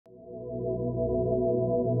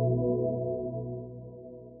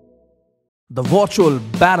The virtual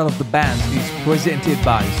Battle of the Bands is presented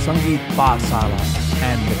by Sangeet Pathshala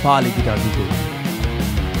and Nepali Guitar Duo.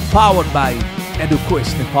 Powered by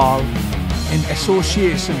EduQuest Nepal in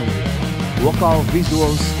association with Vocal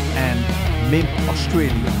Visuals and Mith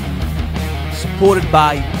Australia. Supported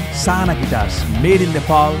by Sana Guitars, Made in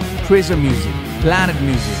Nepal, Treasure Music, Planet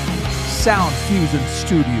Music, Sound Fusion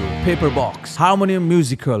Studio, Paperbox, Harmonium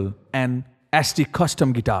Musical and ST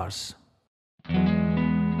Custom Guitars.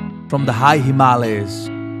 From the high Himalayas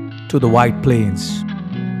to the White Plains,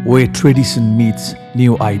 where tradition meets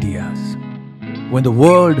new ideas. When the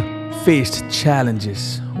world faced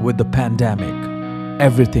challenges with the pandemic,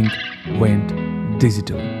 everything went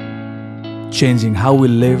digital, changing how we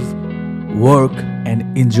live, work,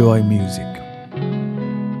 and enjoy music.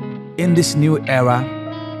 In this new era,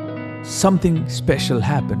 something special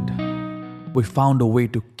happened. We found a way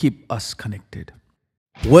to keep us connected.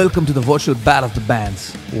 Welcome to the virtual Battle of the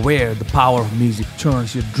Bands, where the power of music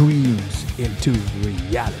turns your dreams into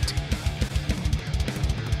reality.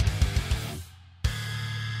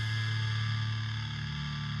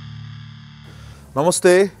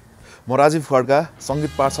 नमस्ते, म राजीव खड्का,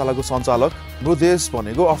 संगीत पाठशालाको सञ्चालक। हाम्रो देश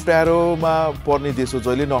भनेको अप्ठ्यारोमा पर्ने देश हो,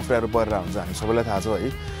 जहिले नै अप्ठ्यारो परेर हुन्छ, हामी सबैलाई थाहा छ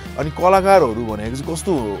है। अनि कलाकारहरू भनेको चाहिँ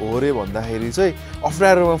कस्तो हो रे भन्दाखेरि चाहिँ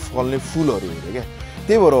अप्ठ्यारोमा फल्ने फुलहरू हो रे क्या।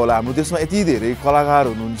 त्यही भएर होला हाम्रो देशमा यति धेरै कलाकार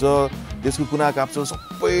हुनुहुन्छ, देशको कुना काप्चा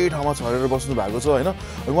सबै ठाउँमा छरेर बस्नु भएको छ हैन।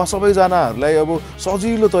 उहाँ सबैजनाहरूलाई अब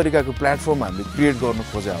सजिलो तरिकाको प्लेटफर्म हामीले क्रिएट गर्न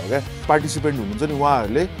खोजेको हो क्या। पार्टिसिपेन्ट हुनुहुन्छ नि,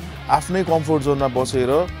 उहाँहरूले आफ्नै कम्फर्ट जोनमा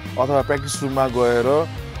बसेर अथवा प्र्याक्टिस रुममा गएर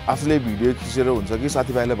आफूले भिडियो खिचेर हुन्छ कि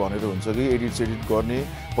साथीभाइलाई भनेर हुन्छ कि एडिट गर्ने,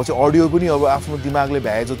 पछि अडियो पनि अब आफ्नो दिमागले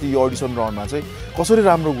भ्याए जति यो अडिसन राउन्डमा चाहिँ कसरी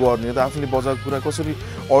राम्रो गर्ने त, आफूले बजाएको कुरा कसरी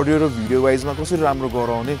अडियो र भिडियो वाइजमा कसरी राम्रो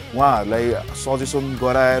गराउने, उहाँहरूलाई सजेसन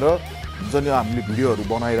गराएर जुन हामीले भिडियोहरू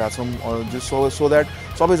बनाइरहेछौँ सो द्याट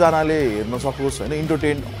सबैजनाले हेर्न सकोस् होइन।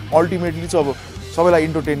 इन्टरटेन अल्टिमेटली चाहिँ अब सबैलाई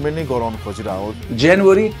इन्टरटेनमेन्ट नै गराउन खोजिरहेको हो।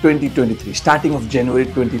 जनवरी 2023 स्टार्टिङ अफ जनवरी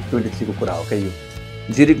 2023 को कुरा हो क्या। यो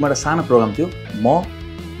जिरिकमा एउटा सानो प्रोग्राम थियो, म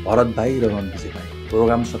भरत भाइ र रणविजय भाइ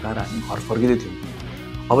प्रोग्राम सकाएर हामी घर फर्किँदै थियौँ।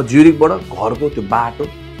 अब ज्युरिकबाट घरको त्यो बाटो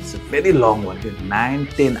इट्स भेरी लङ भन्थ्यो,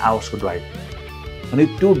 9-10 आवर्सको ड्राइभ। अनि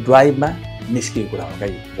त्यो ड्राइभमा निस्किएको कुरा हो क्या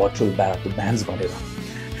यो भर्चुअल ब्याटल ब्यान्ड्स भनेर।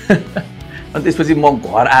 अनि त्यसपछि म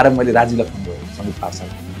घर आएर मैले राजीवलाई फोन गरेँ, सङ्गीत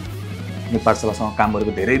पाठशालासँग काम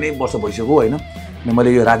गरेको धेरै नै वर्ष भइसक्यो होइन। अनि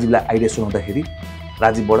मैले यो राजीवलाई आइडिया सुनाउँदाखेरि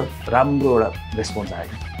राजीवबाट राम्रो एउटा रेस्पोन्स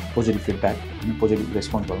आयो, पोजिटिभ फिडब्याक, पोजिटिभ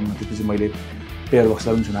रेस्पोन्स भनौँ न। त्यसपछि मैले पेयर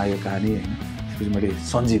बक्सलाई पनि सुनाएँ यो कहानी होइन। त्यसपछि मैले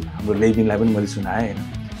सञ्जीव हाम्रो लेबिनलाई पनि मैले सुनाएँ होइन।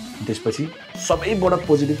 त्यसपछि सबैबाट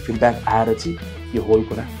पोजिटिभ फिडब्याक आएर चाहिँ यो होल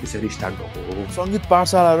कुरा त्यसरी स्टार्ट भएको हो। सङ्गीत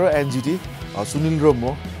पाठशाला र एनजिटी, सुनिल र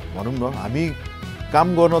म भनौँ न, हामी काम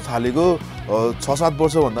गर्न थालेको 6-7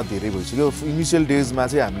 वर्षभन्दा धेरै भइसक्यो। इनिसियल डेजमा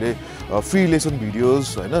चाहिँ हामीले फ्री लेसन भिडियोज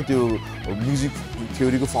होइन, त्यो म्युजिक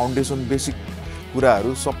थ्योरीको फाउन्डेसन बेसिक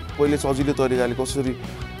कुराहरू सबैले सजिलो तरिकाले कसरी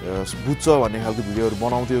बुझ्छ भन्ने खालको भिडियोहरू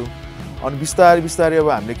बनाउँथ्यौँ। अनि बिस्तारै अब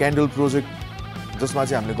हामीले क्यान्डल प्रोजेक्ट, जसमा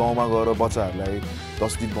चाहिँ हामीले गाउँमा गएर बच्चाहरूलाई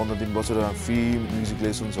 10 दिन 15 दिन बसेर फ्री म्युजिक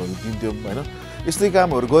लेसन्सहरू दिन्थ्यौँ होइन। यस्तै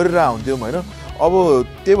कामहरू गरेर हुन्थ्यौँ होइन। अब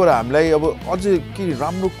त्यही भएर हामीलाई अब अझै के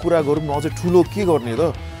राम्रो कुरा गरौँ न, अझै ठुलो के गर्ने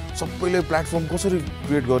त, सबैले प्लेटफर्म कसरी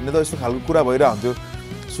क्रिएट गर्ने त, यस्तो खालको कुरा भइरहेको हुन्थ्यो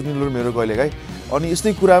सुनिल र मेरो कहिलेकाहीँ। अनि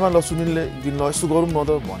यस्तै कुरामा ल सुनिलले दिन ल यस्तो गरौँ न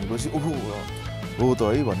त भनेपछि ओहो हो त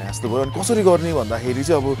है भन्ने जस्तो भयो। अनि कसरी गर्ने भन्दाखेरि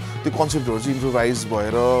चाहिँ अब त्यो कन्सेप्टहरू चाहिँ इम्प्रोभाइज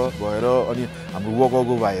भएर अनि हाम्रो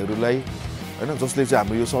वकको भाइहरूलाई होइन, जसले चाहिँ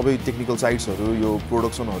हाम्रो यो सबै टेक्निकल साइट्सहरू यो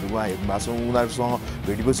प्रोडक्सनहरू उहाँ हेर्नु भएको छ, उनीहरूसँग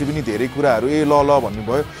भेटेपछि पनि धेरै कुराहरू ल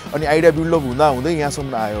भन्नुभयो। अनि आइडिया बिल्डअप हुँदै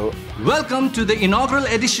यहाँसम्म आयो। Welcome to the inaugural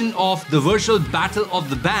edition of the virtual Battle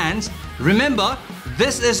of the Bands. Remember,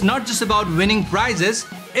 this is not just about winning prizes,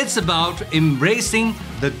 it's about embracing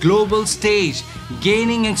the global stage,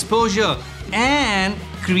 gaining exposure, and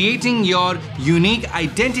creating your unique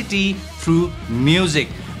identity through music.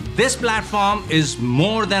 This platform is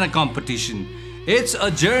more than a competition. It's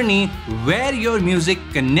a journey where your music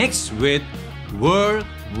connects with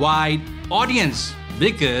worldwide audience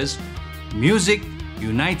because music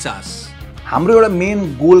unites us. हाम्रो एउटा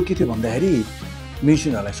main goal के थियो भन्दाखेरि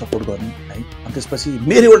म्युजिसियनहरूलाई support गर्ने है। अनि त्यसपछि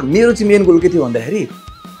मेरो चाहिँ मेन गोल के थियो भन्दाखेरि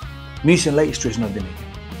म्युजिसियनलाई स्टेज नदिने,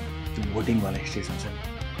 त्यो भोटिङवाला स्टेज हुन्छ नि,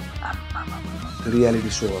 त्यो रियालिटी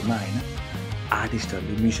सोहरूमा होइन,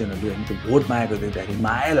 आर्टिस्टहरूले म्युजिसियनहरूले होइन त्यो भोट मागेको देख्दाखेरि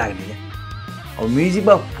माया लाग्ने क्या। अब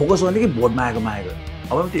म्युजिकमा फोकस गर्ने कि भोट मागेको।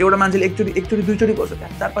 अब त्यो एउटा मान्छेले एकचोटि दुईचोटि गर्छ,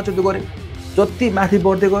 4-5 चोटि गऱ्यो, जति माथि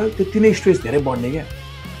बढ्दै गयो त्यति नै स्ट्रेस धेरै बढ्ने क्या।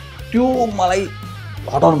 त्यो मलाई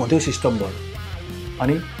हटाउनु भन्थ्यो सिस्टमबाट।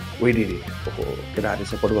 अनि वेडिडी केटाहरूले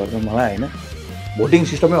सपोर्ट गरेर मलाई होइन भोटिङ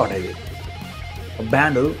सिस्टमै हटाइदियो।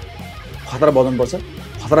 ब्यान्डहरू खतरा बजाउनुपर्छ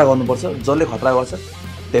खतरा गर्नुपर्छ जसले खतरा गर्छ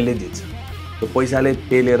त्यसले जित्छ त्यो पैसाले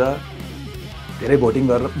पेलेर धेरै भोटिङ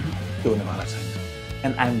गरेर त्यो हुनेवाला छैन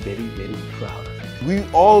and I am very very proud we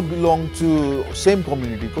all belong to same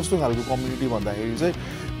community कस्तो खालको कम्युनिटी भन्दाखेरि चाहिँ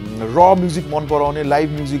र म्युजिक मन पराउने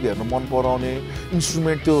लाइभ म्युजिक हेर्न मन पराउने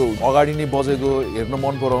इन्स्ट्रुमेन्ट त्यो अगाडि नै बजेको हेर्न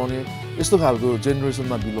मन पराउने यस्तो खालको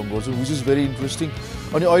जेनेरेसनमा बिलोङ गर्छु विच इज भेरी इन्ट्रेस्टिङ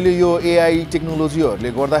अनि अहिले यो एआई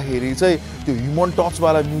टेक्नोलोजीहरूले गर्दाखेरि चाहिँ त्यो ह्युमन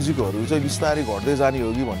टचवाला म्युजिकहरू चाहिँ बिस्तारै घट्दै जाने हो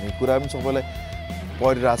कि भन्ने कुरा पनि सबैलाई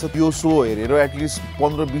परिरहेछ यो सो हेरेर एटलिस्ट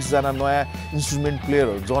 15-20 जना नयाँ इन्स्ट्रुमेन्ट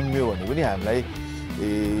प्लेयरहरू जन्मियो भने पनि हामीलाई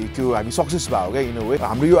त्यो हामी सक्सेस भयो क्या इन अ वे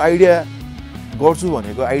हाम्रो यो आइडिया गर्छु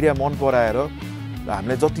भनेको आइडिया मन पराएर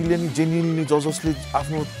हामीलाई जतिले नि जेन्युनली जसले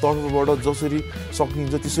आफ्नो तर्फबाट जसरी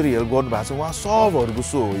सकिन्छ त्यसरी हेल्प गर्नुभएको छ उहाँ सबहरूको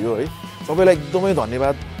सो हो यो है सबैलाई एकदमै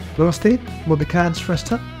धन्यवाद Namaste, Mobicans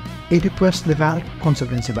Shrestha, 80% Developed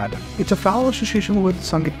Consultancy Bada. It's a foul association with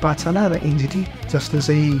Sangeet Pathshala र NGT, just as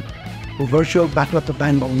a virtual battle of the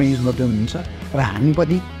band organized हुन्छ र हामी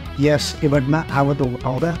पनि यस इभेन्टमा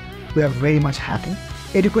आउँदा we are very much happy.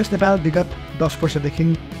 80% Nepal विगत 10 वर्षदेखि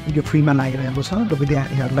यो फ्रीमा लागिरहेको छ र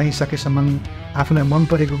विद्यार्थीहरूलाई सकेसम्म आफूलाई मन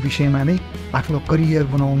परेको विषयमा नै आफ्नो करियर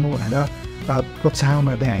बनाउनु भनेर प्रोत्साहन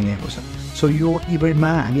गर्दै आइरहेको छ सो यो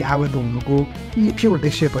इभेन्टमा हामी आबद्ध हुनुको मुख्य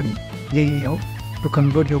उद्देश्य पनि यही हो टु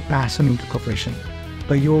कन्भर्ट यो प्यासन इन्टु कपरेसन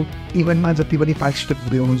र यो इभेन्टमा जति पनि पार्टिसिपेट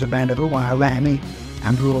हुँदै हुनुहुन्छ ब्यान्डहरू उहाँहरूलाई हामी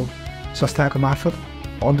हाम्रो संस्थाको मार्फत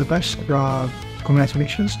अल द बेस्ट र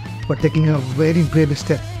congratulations for taking a very brave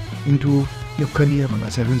step into यो करियर भन्न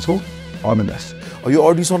चाहन्छु अल द बेस्ट यो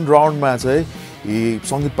अडिसन राउन्डमा चाहिँ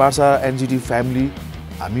सङ्गीत पाठशाला एनजिटी फ्यामिली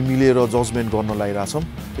हामी मिलेर जजमेन्ट गर्न लागिरहेछौँ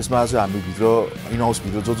त्यसमा चाहिँ हामी भित्र इन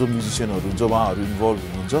हाउसभित्र जो म्युजिसियनहरू हुन्छ उहाँहरू इन्भल्भ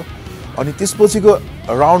हुनुहुन्छ अनि त्यसपछिको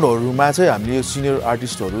राउन्डहरूमा चाहिँ हामीले सिनियर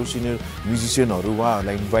आर्टिस्टहरू सिनियर म्युजिसियनहरू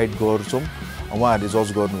उहाँहरूलाई इन्भाइट गर्छौँ उहाँहरूले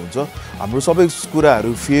जज गर्नुहुन्छ हाम्रो सबै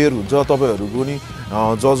कुराहरू फेयर हुन्छ तपाईँहरू पनि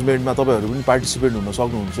जजमेन्टमा तपाईँहरू पनि पार्टिसिपेट हुन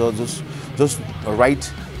सक्नुहुन्छ just right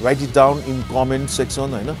it down in comment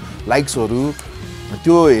section होइन लाइक्सहरू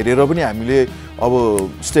त्यो हेरेर पनि हामीले अब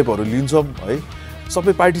स्टेपहरू लिन्छौँ है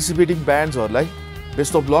सबै पार्टिसिपेटिङ ब्यान्ड्सहरूलाई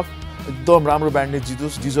बेस्ट अफ लक एकदम राम्रो ब्यान्डले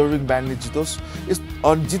जितोस् डिजर्भिङ ब्यान्डले जितोस्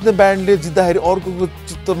अनि जित्ने ब्यान्डले जित्दाखेरि अर्कोको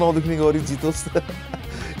चित्त नदुख्ने गरी जितोस्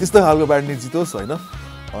त्यस्तो खालको ब्यान्डले जितोस् होइन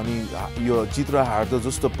अनि यो जित र हार त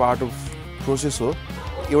जस्तो पार्ट अफ प्रोसेस हो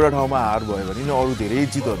एउटा ठाउँमा हार भयो भने नि अरू धेरै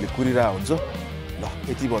जितहरूले कुरिरहेको हुन्छ ल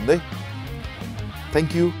यति भन्दै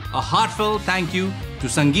thank you A heartfelt thank you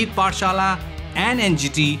to Sangeet Pathshala and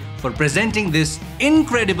NGT for presenting this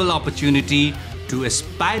incredible opportunity to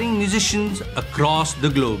aspiring musicians across the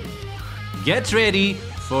globe. Get ready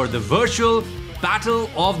for the virtual battle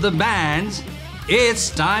of the bands. It's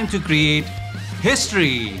time to create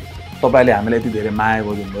history. तपाईले हामीलाई यति धेरै माया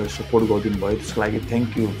गरिदिनु भयो support गरिदिनु भयो त्यसको लागि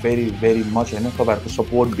thank you very very much होइन तपाईँहरूको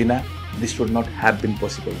सपोर्ट बिना this would not have been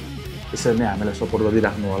possible यसरी नै हामीलाई सपोर्ट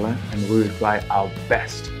गरिदिइराख्नु होला and we will try our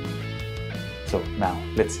best so now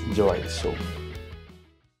let's enjoy this so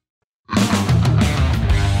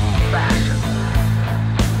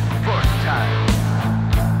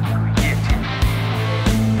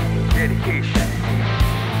Dedication,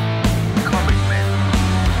 commitment,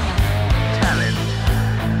 talent,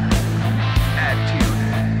 attitude,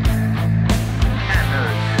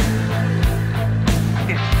 energy,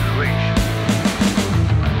 inspiration.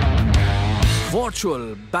 Virtual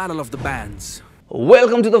Battle of the Bands.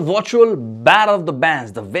 Welcome to the virtual battle of the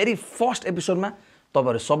bands the very first एपिसोडमा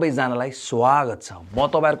तपाईँहरू सबैजनालाई स्वागत छ म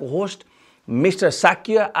तपाईँहरूको host mister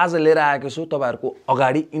Shakya आज लिएर आएको छु तपाईँहरूको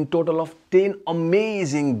अगाडि in total of 10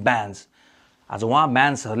 amazing bands आज उहाँ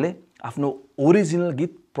ब्यान्ड्सहरूले आफ्नो ओरिजिनल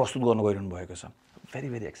गीत प्रस्तुत गर्नु गइरहनु भएको छ very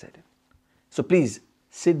very excited so please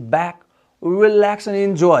seat back relax and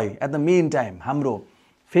enjoy at the main time हाम्रो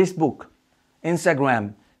Facebook Instagram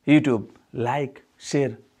YouTube like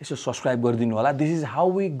share यसो सब्सक्राइब गरिदिनु होला this is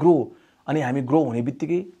how we grow अनि हामी ग्रो हुने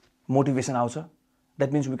बित्तिकै मोटिभेसन आउँछ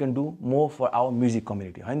that means we can do more for our music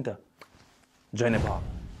community होइन त जय नेपाल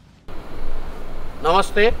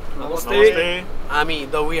नमस्ते हामी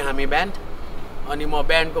द वी हामी ब्यान्ड अनि म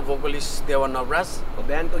ब्यान्डको भोकलिस्ट देवन नवराज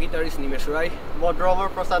ब्यान्डको गिटारिस्ट निमेश राई म ड्रमर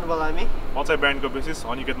प्रसाद बलामी म चाहिँ ब्यान्डको बेसिस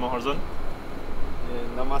अनिकेत महर्जन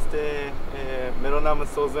नमस्ते मेरो नाम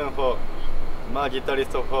सोजेन हो म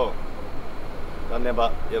गिटारिस्ट हो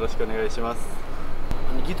धन्यवाद योरोस्को ओनेगाइशिमासु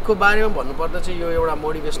अनि गीतको बारेमा भन्नुपर्दा चाहिँ यो एउटा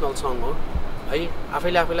मोटिभेसनल सङ हो है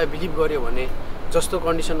आफैले आफैलाई बिलिभ गर्यो भने जस्तो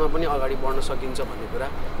कन्डिसनमा पनि अगाडि बढ्न सकिन्छ भन्ने कुरा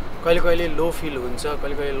कहिले कहिले लो फिल हुन्छ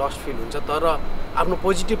कहिले कहिले लस्ट फिल हुन्छ तर आफ्नो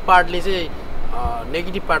पोजिटिभ पार्टले चाहिँ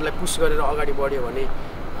नेगेटिभ पार्टलाई पुस गरेर अगाडि बढ्यो भने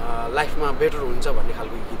लाइफमा बेटर हुन्छ भन्ने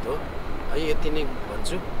खालको गीत हो है यति नै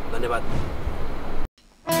भन्छु धन्यवाद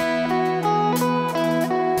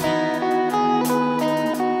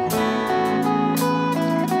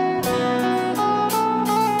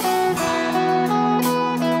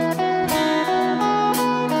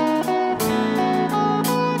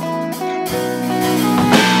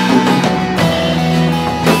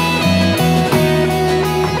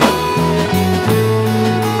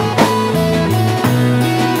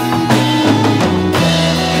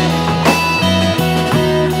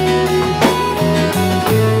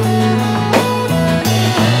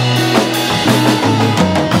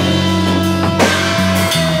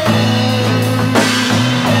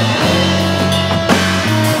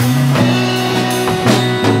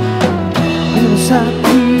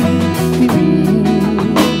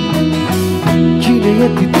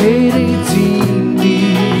यति धेरै चिन्दी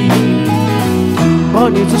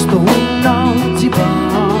भने जस्तो हुन्न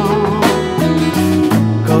जीवन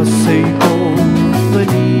कसैको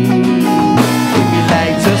पनि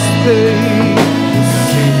तिमीलाई जस्तै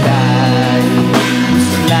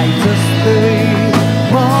उसलाई जस्तै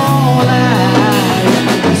मलाई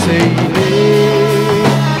त्यसैले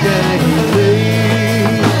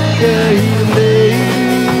कहिले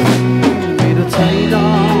मेरो छैन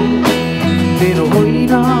मेरो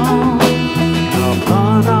होइन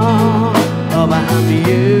नभन अब हामी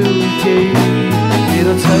एउटै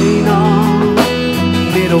मेरो छैन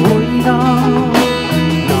मेरो होइन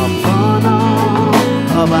नभन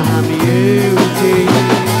अब हामी एउटै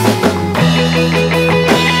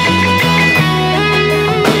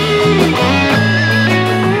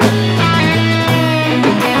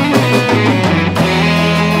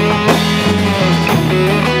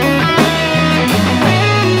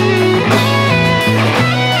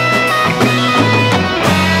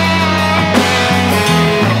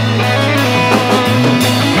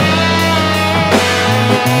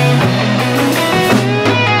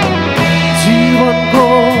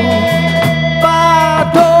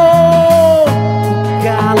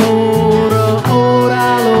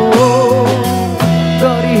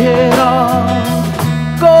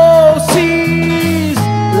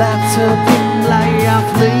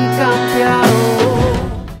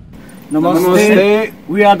Namaste.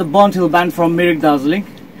 We are the Bond Hill band from Mirik, Darjeeling.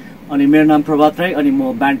 अनि मेरो नाम प्रभात राई अनि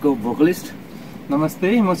म ब्यान्डको भोकलिस्ट. नमस्ते,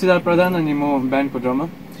 म सिद्धार प्रधान अनि म ब्यान्डको drummer.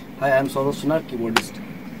 Hi, I am Saurabh Sunar, keyboardist.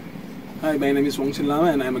 Hi, my name is Wongsin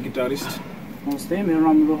Lama and I am a guitarist. नमस्ते, मेरो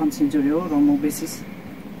नाम रोहन सिन्चुरी हो र म basis.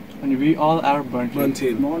 And we all are Bond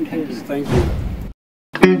Hill. Thank you.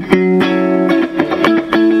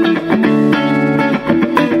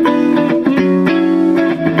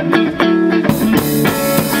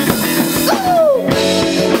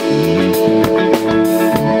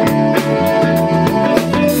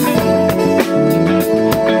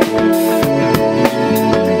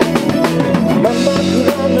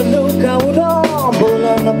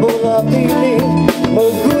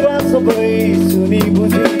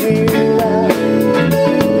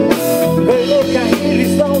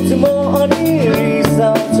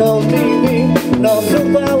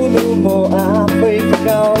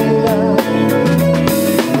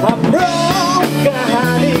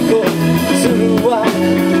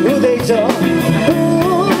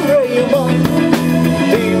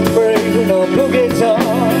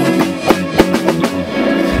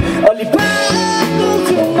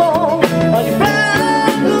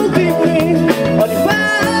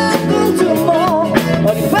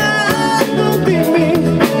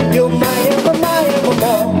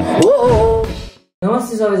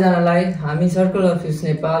 सबैजनालाई हामी circle of youth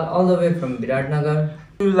Nepal all the way from Viratnagar.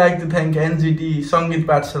 We would like to thank NGT, Sangeet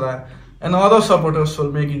Pathshala and other supporters for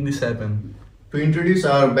making this happen. To introduce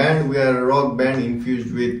our band, we are a rock band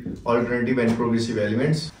infused with alternative and progressive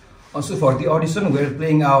elements. Also for the audition, we are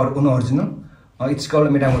playing our own original. It's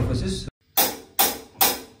called Metamorphosis.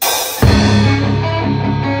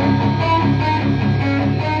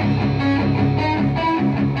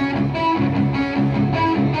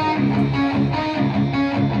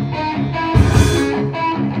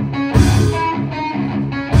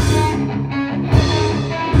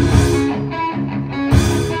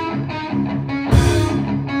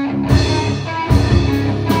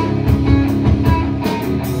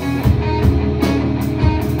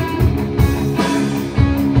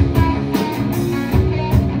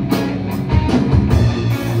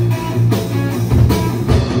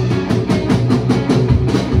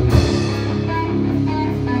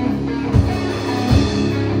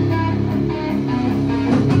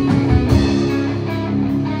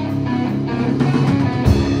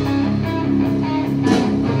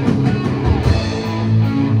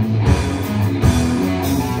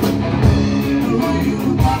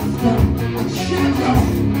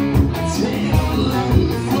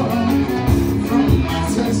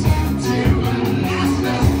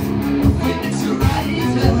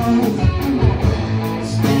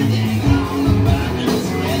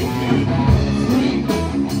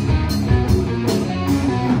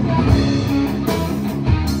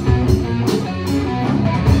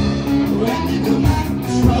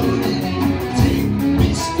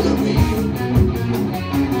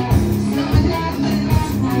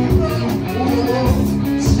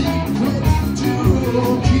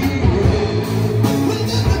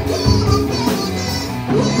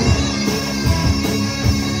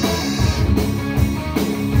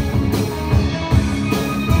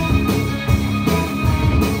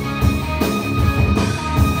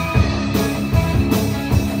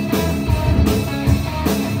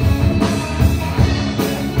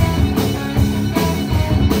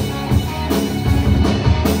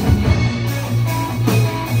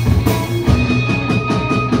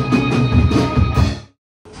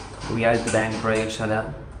 We are the band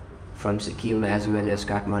Prayashala from Sikkim as well as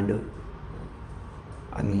Kathmandu.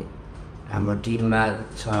 अनि हाम्रो टिममा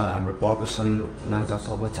छ हाम्रो पर्कसनमा त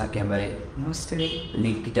सब छ camera नमस्ते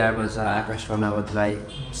lead गिटारमा छ आकाश राणावतलाई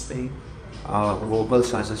नमस्ते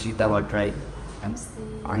भोकल्समा छ सीता भट्टराई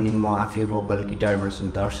अनि म आफै भोकल गिटारमा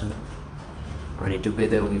छु दर्शन अनि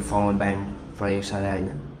टुगेदर वी फर्म ब्यान्ड प्रयोगशाला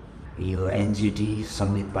होइन यो एनजिटी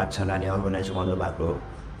सङ्गीत पाठशालाले अर्गनाइज गर्नुभएको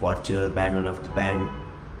virtual band of the band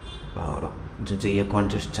जुन चाहिँ यो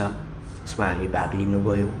कन्टेस्ट छ त्यसमा हामी भाग लिनु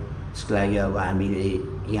गयौँ त्यसको लागि अब हामीले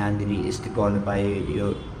यहाँनिर यस्तो गर्नु पाए यो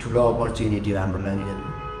ठुलो अपर्च्युनिटी हो हाम्रो लागि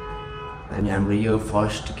अनि हाम्रो यो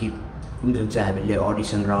फर्स्ट गीत जुन चाहिँ हामीले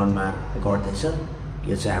अडिसन राउन्डमा गर्दैछ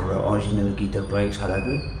यो चाहिँ हाम्रो अरिजिनल गीत हो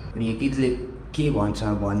प्रयोगशालाको अनि यो गीतले के भन्छ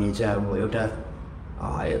भने चाहिँ अब एउटा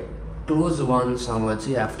क्लोज वानसँग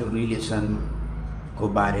चाहिँ आफ्टर रिलेसनको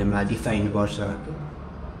बारेमा डिफाइन गर्छ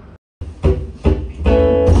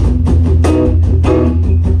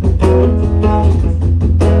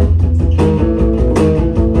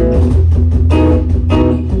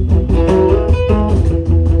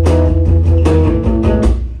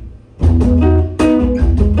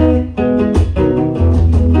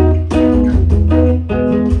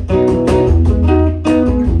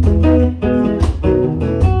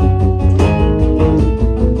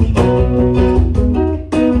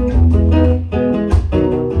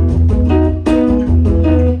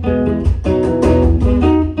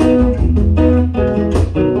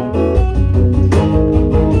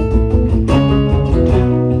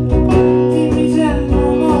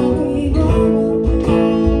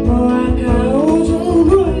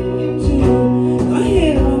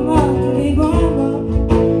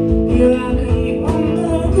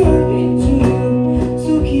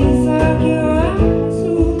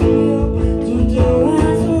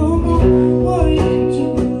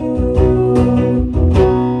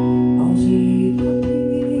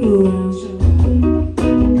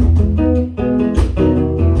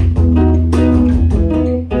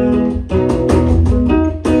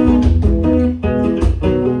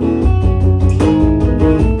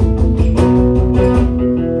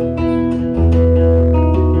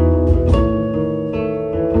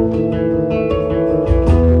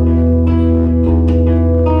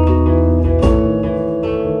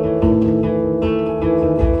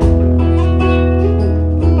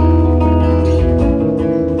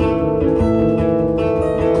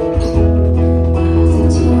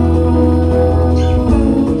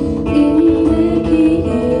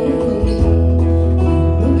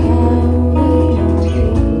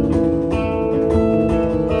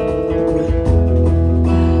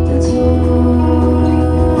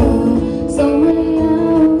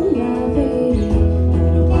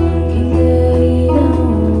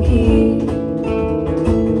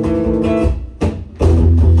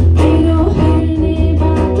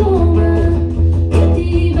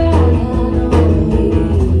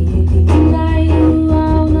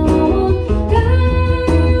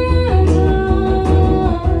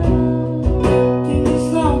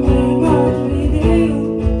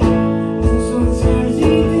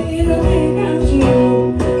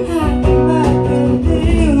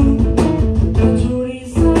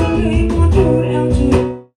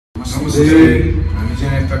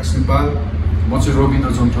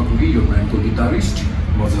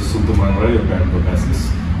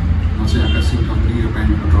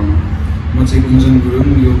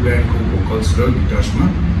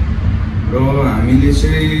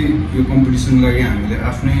लागि हामीले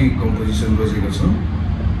आफ्नै कम्पोजिसन बजेको छौँ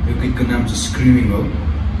यो गीतको नाम चाहिँ स्क्रिमिङ हो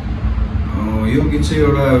यो गीत चाहिँ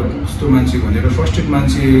एउटा कस्तो मान्छे भनेर फर्स्ट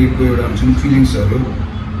मान्छेको एउटा हुन्छ नि फिलिङ्सहरू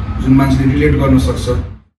जुन मान्छेले रिलेट गर्न सक्छ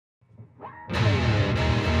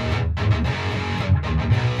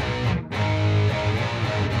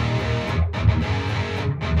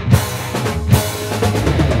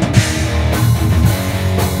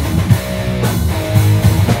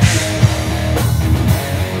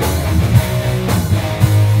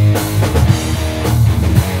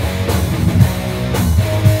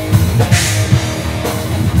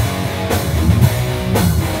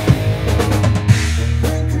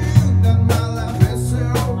Yes, sir.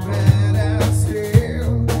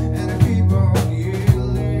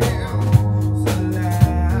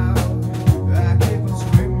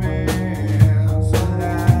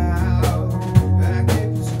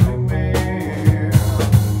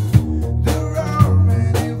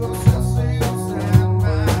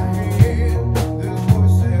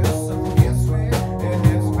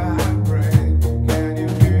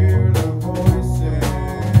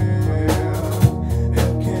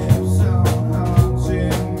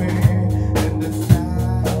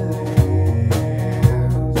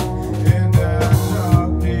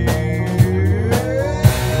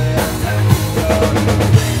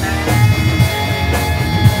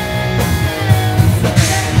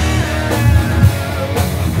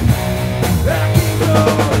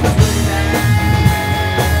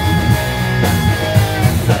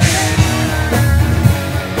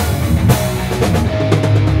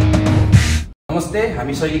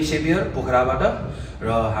 हामी सैनिक सेभियर पोखराबाट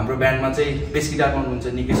र हाम्रो ब्यान्डमा चाहिँ बेस गिटारमा हुनुहुन्छ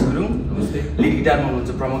निकेश गुरुङ, लिड गिटारमा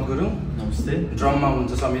हुनुहुन्छ प्रमोद गुरुङ, नमस्ते, ड्रममा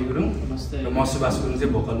हुनुहुन्छ समीर गुरुङ, नमस्ते, र म सुभाष गुरुङ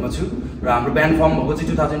चाहिँ भोकलमा छु। र हाम्रो ब्यान्ड फर्म भएको चाहिँ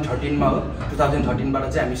 2013 मा हो। 2013 बाट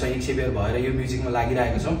चाहिँ हामी सैनिक सेभियर भएर यो म्युजिकमा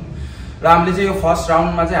लागिरहेका छौँ। र हामीले चाहिँ यो फर्स्ट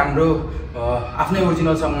राउन्डमा चाहिँ हाम्रो आफ्नै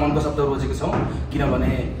ओरिजिनल सङ मनको शब्द रोजेको छौँ,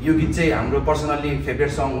 किनभने यो गीत चाहिँ हाम्रो पर्सनल्ली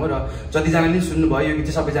फेभरेट सङ हो र जतिजनाले सुन्नुभयो यो गीत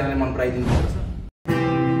चाहिँ सबैजनाले मन पराइदिनु पर्छ।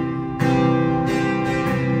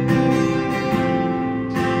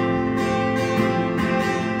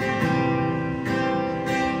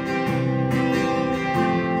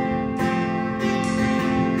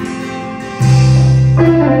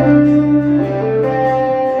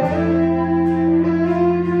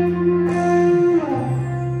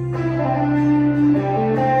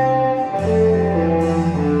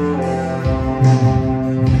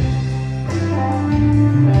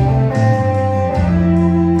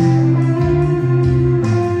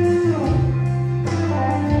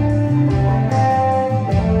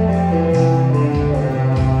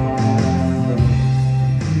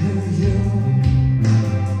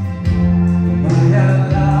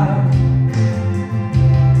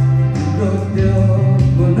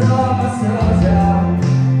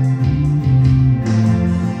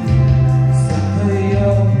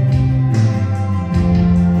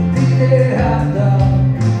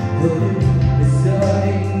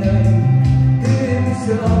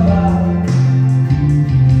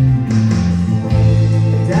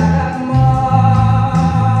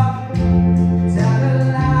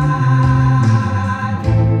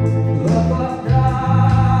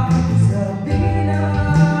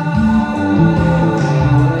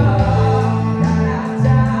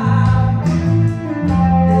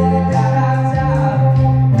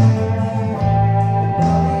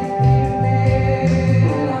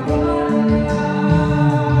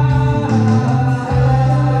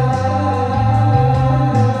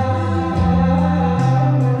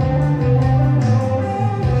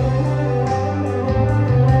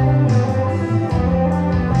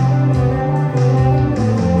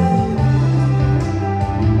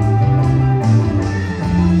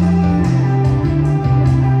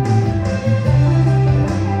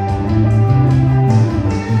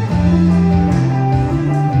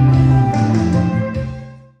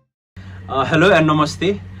 Hello and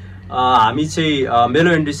namaste. हामी चाहिँ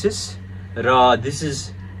मेलो इन्डस्ट्रिज र this is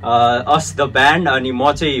us the band अनि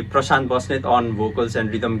म चाहिँ प्रशान्त Basnet on vocals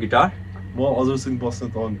and rhythm guitar, म अजर Singh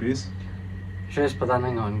Basnet on base, Shrestha Pradhan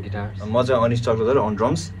on guitar, म चाहिँ अनिश्चल रना on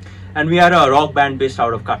drums and we are a rock band based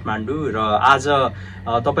out of Kathmandu. र आज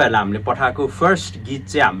तपाईहरुलाई हामीले पठाएको फर्स्ट गीत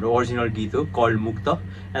चाहिँ हाम्रो ओरिजिनल गीत हो कल्ड मुक्त।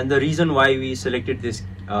 And the reason why we selected this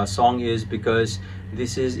song is because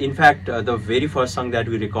this is in fact the very first song that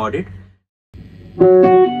we recorded.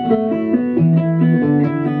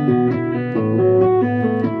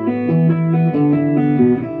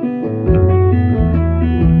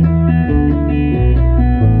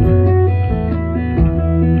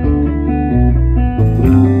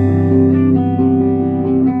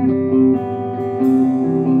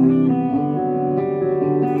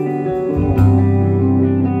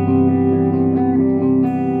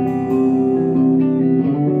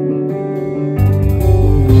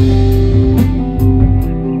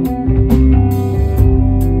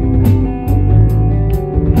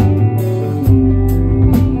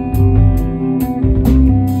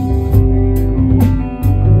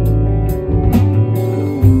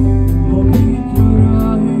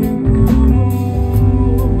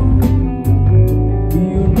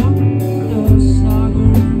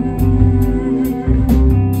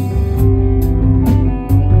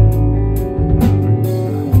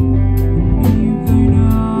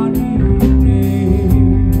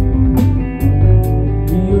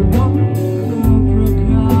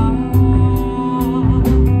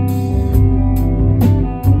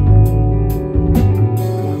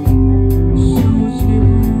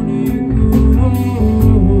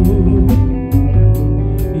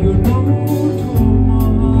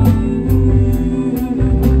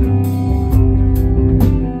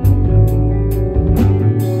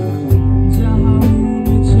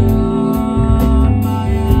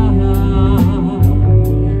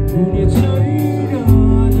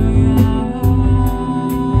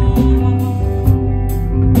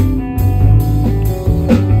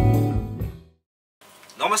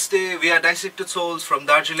 Namaste, we are Dissected Souls from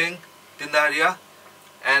Darjeeling, Tindaria,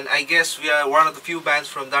 and I guess we are one of the few bands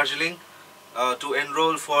from Darjeeling to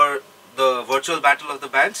enroll for the virtual battle of the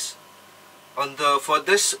bands. For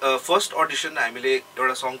this first audition, हामीले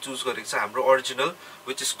एउटा song choose गरेको छ हाम्रो original,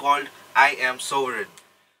 which is called I Am Sovereign.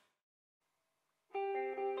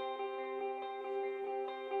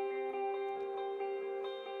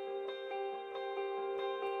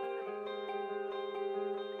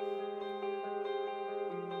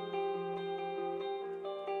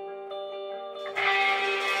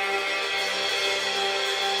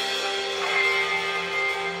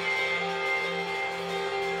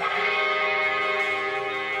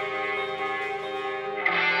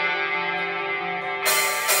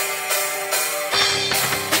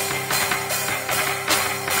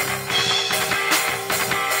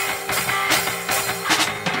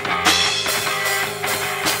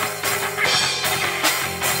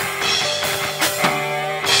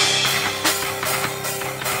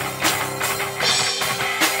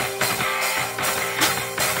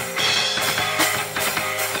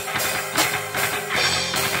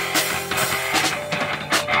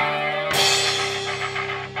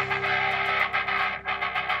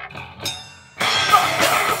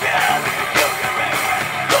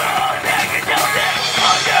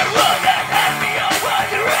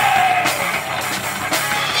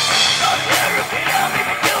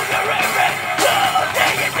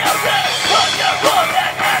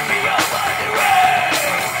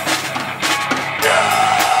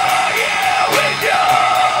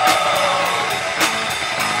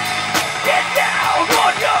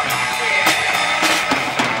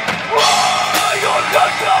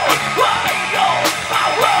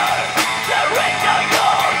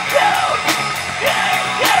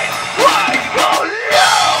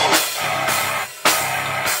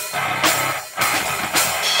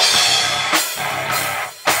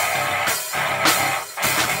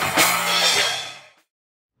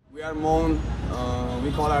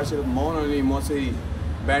 myself Mon अनि म चाहिँ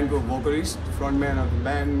ब्यान्डको vocalist फ्रन्टम्यान of the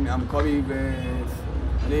band आम कवि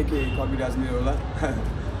अनि के कविराज नै होला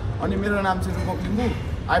अनि मेरो नाम चाहिँ रूपक Limbu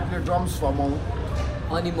I play drums for मौ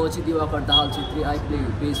अनि म चाहिँ Diwakar Dahal Chhetri I play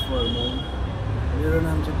base for मौ मेरो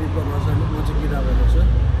नाम चाहिँ बिप्लव रसाइल म चाहिँ गिटार बजाउँछु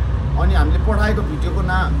अनि हामीले पठाएको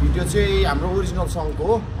भिडियो चाहिँ हाम्रो ओरिजिनल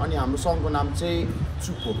सङको हो अनि हाम्रो सङको नाम चाहिँ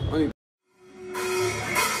चुप हो अनि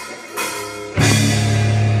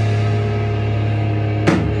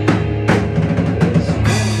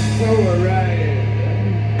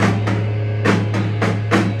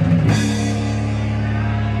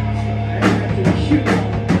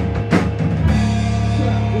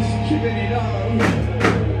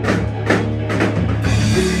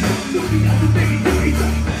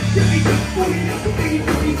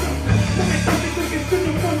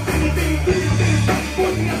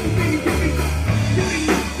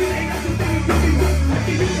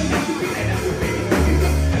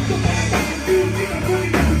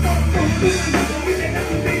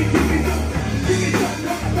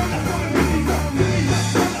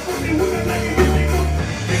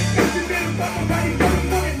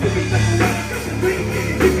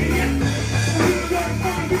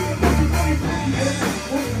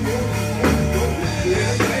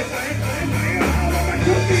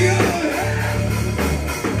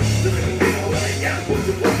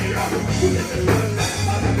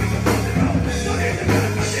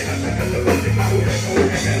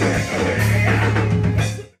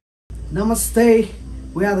Namaste,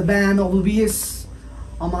 we are the band OBS.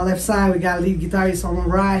 On my left side we got lead guitarist on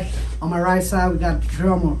my right side we got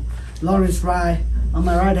drummer Lawrence Rai. On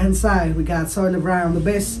my right hand side we got Soil Rai on the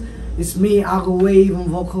bass. It's me, I'll wave on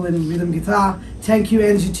vocal and rhythm guitar. Thank you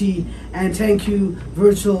NGT and thank you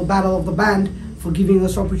Virtual Battle of the Band for giving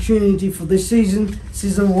us opportunity for this season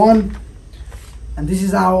 1. And this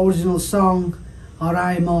is our original song,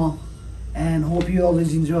 Harai Mo, and hope you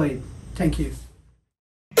always enjoy it. Thank you.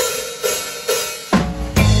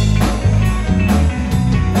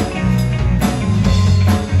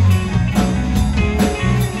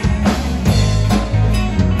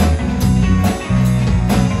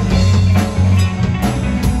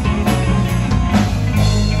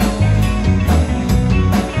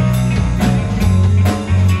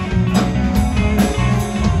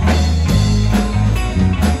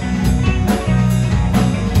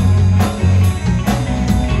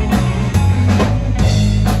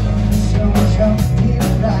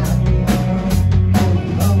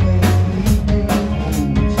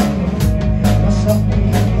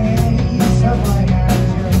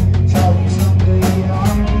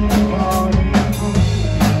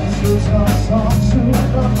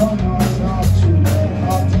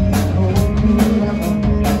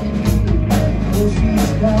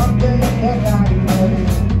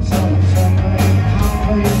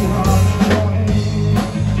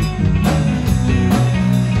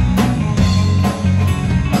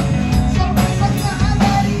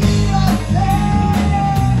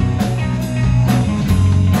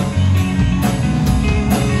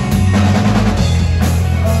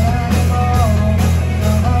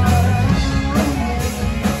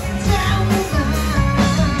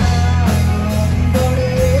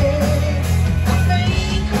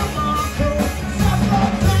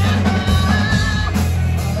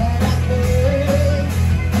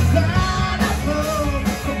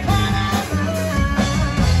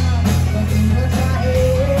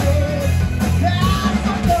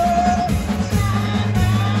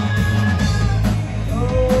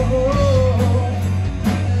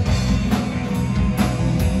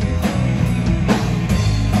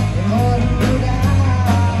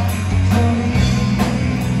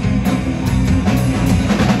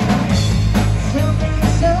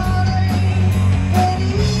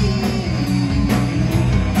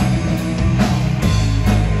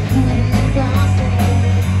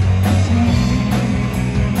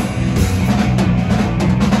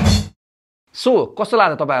 So कस्तो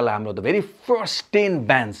लाग्यो तपाईहरुलाई हाम्रो the very first 10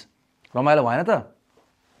 bands रमाइलो भएन त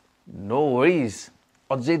no worries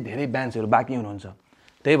अझै धेरै ब्यान्ड्सहरु बाँकी हुनुहुन्छ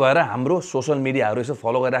त्यही भएर हाम्रो सोशल मिडियाहरु यसो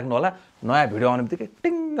फलो गरिराख्नु होला नयाँ भिडियो आउनेबित्तिकै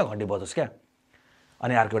टिङ्ग घण्टी बजोस् क्या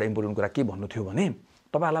अनि अर्को एउटा इम्पोर्टेन्ट कुरा के भन्नु थियो भने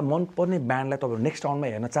तपाईहरुलाई मन पर्ने ब्यान्डलाई तपाईहरु नेक्स्ट राउन्डमा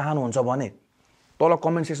हेर्न चाहनुहुन्छ भने तल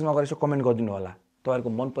कमेन्ट सेक्सनमा गएर यसो कमेन्ट गरिदिनु होला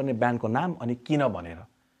तपाईहरुको मन पर्ने ब्यान्डको नाम अनि किन भनेर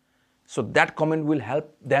so that comment will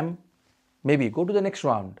help them maybe go to the next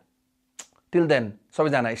round Till then,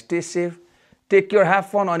 सबैजना stay safe, take care, have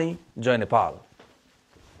fun, अनि join Nepal.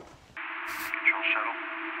 Control shuttle,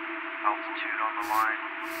 altitude on the line,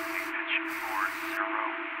 pitch forward 0,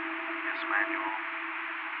 yes manual,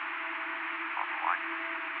 on the line,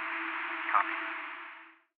 copy.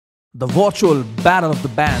 The virtual Battle of the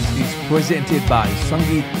Bands is presented by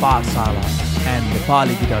Sangeet Pathshala and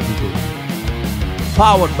Nepali Guitar Depot.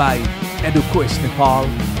 Powered by EduQuest Nepal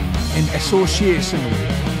in association with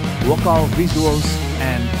Vocal Visuals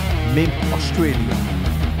and Mith Australia.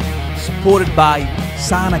 Supported by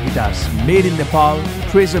Sana Guitars, Made in Nepal,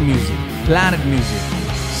 Treasure Music, Planet Music,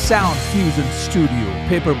 Sound Fusion Studio,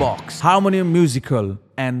 Paperbox, Harmonium Musical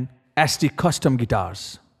and ST Custom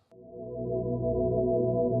Guitars.